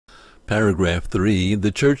Paragraph 3.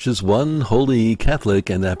 The Church is one, holy, Catholic,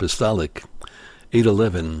 and Apostolic.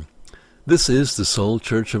 811. This is the sole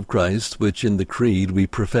Church of Christ, which in the Creed we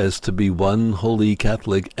profess to be one, holy,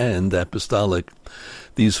 Catholic, and Apostolic.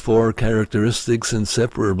 These four characteristics,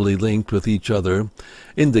 inseparably linked with each other,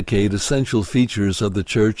 indicate essential features of the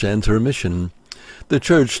Church and her mission. The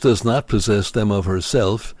Church does not possess them of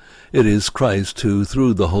herself. It is Christ who,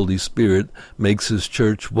 through the Holy Spirit, makes his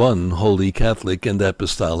Church one, holy, Catholic, and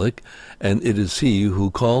Apostolic, and it is he who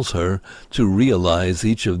calls her to realize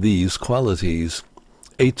each of these qualities.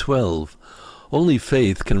 812. Only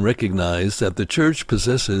faith can recognize that the Church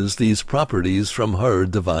possesses these properties from her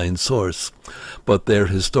divine source, but their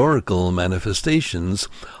historical manifestations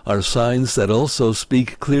are signs that also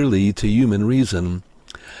speak clearly to human reason.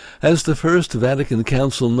 As the First Vatican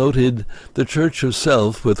Council noted, the Church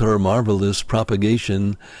herself, with her marvelous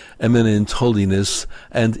propagation, eminent holiness,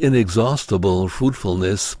 and inexhaustible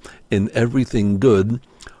fruitfulness in everything good,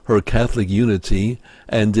 her Catholic unity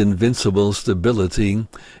and invincible stability,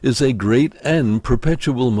 is a great and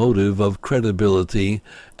perpetual motive of credibility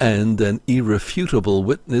and an irrefutable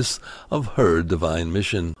witness of her divine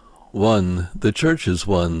mission. 1. The Church is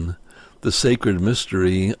one. The sacred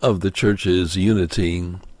mystery of the Church's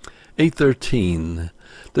unity. 813.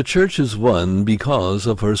 The Church is one because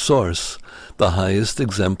of her source. The highest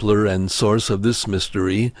exemplar and source of this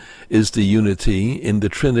mystery is the unity in the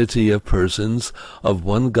Trinity of persons of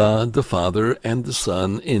one God the Father and the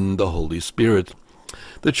Son in the Holy Spirit.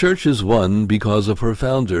 The Church is one because of her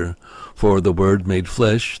founder, for the Word made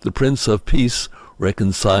flesh, the Prince of Peace,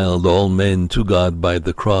 reconciled all men to God by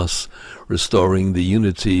the cross, restoring the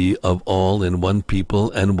unity of all in one people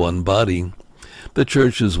and one body. The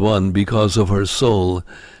Church is one because of her soul.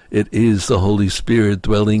 It is the Holy Spirit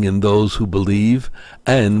dwelling in those who believe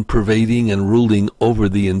and pervading and ruling over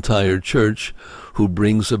the entire Church, who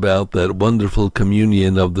brings about that wonderful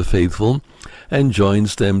communion of the faithful and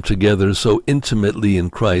joins them together so intimately in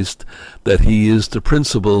Christ that he is the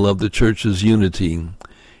principle of the Church's unity.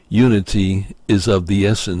 Unity is of the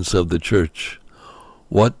essence of the Church.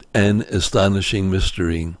 What an astonishing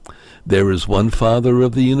mystery! There is one Father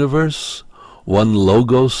of the universe, one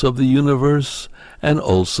Logos of the universe, and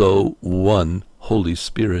also one Holy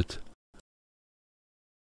Spirit.